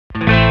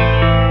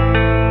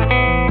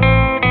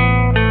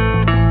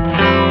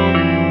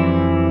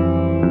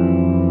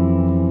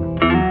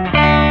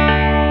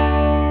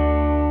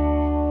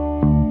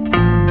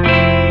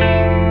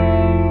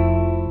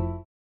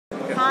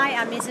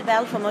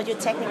Isabel from Audio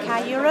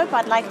Technica Europe.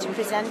 I'd like to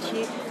present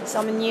you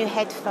some new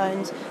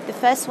headphones. The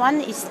first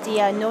one is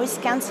the noise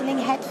cancelling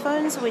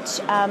headphones, which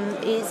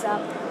is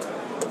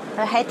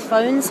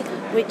headphones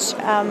which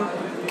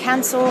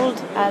cancelled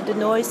the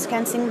noise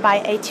cancelling by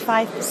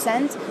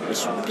 85%,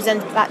 which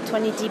represents about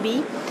 20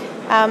 dB.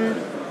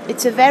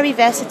 It's a very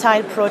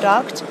versatile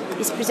product.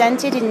 It's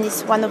presented in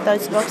this one of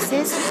those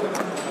boxes,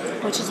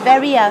 which is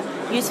very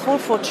useful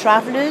for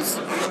travelers.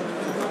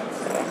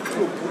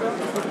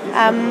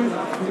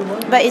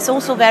 But it's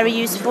also very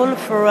useful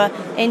for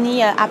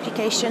any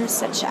applications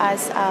such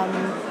as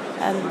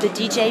the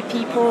DJ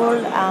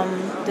people,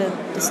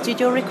 the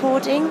studio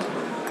recording.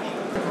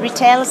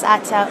 Retails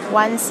at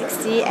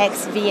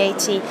 160x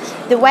VAT.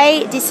 The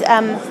way this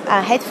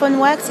headphone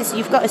works is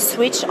you've got a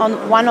switch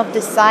on one of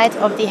the sides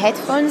of the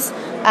headphones,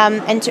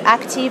 and to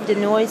activate the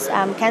noise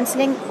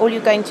cancelling, all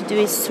you're going to do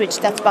is switch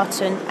that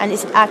button, and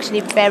it's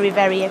actually very,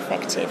 very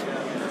effective.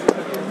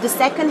 The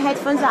second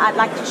headphones that I'd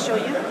like to show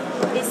you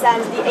is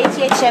the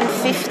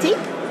ATH-ANC7.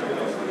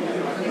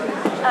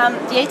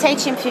 The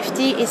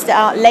ATH-ANC7 is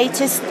the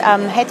latest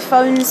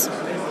headphones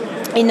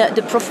in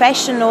the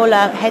professional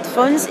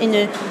headphones. In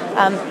a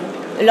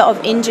lot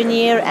of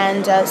engineer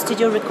and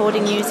studio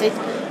recording use it.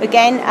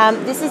 Again,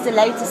 this is the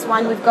latest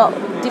one. We've got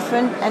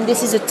different, and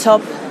this is a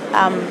top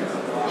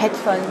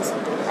headphones,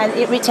 and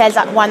it retails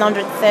at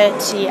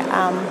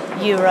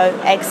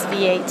 €130 ex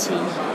VAT.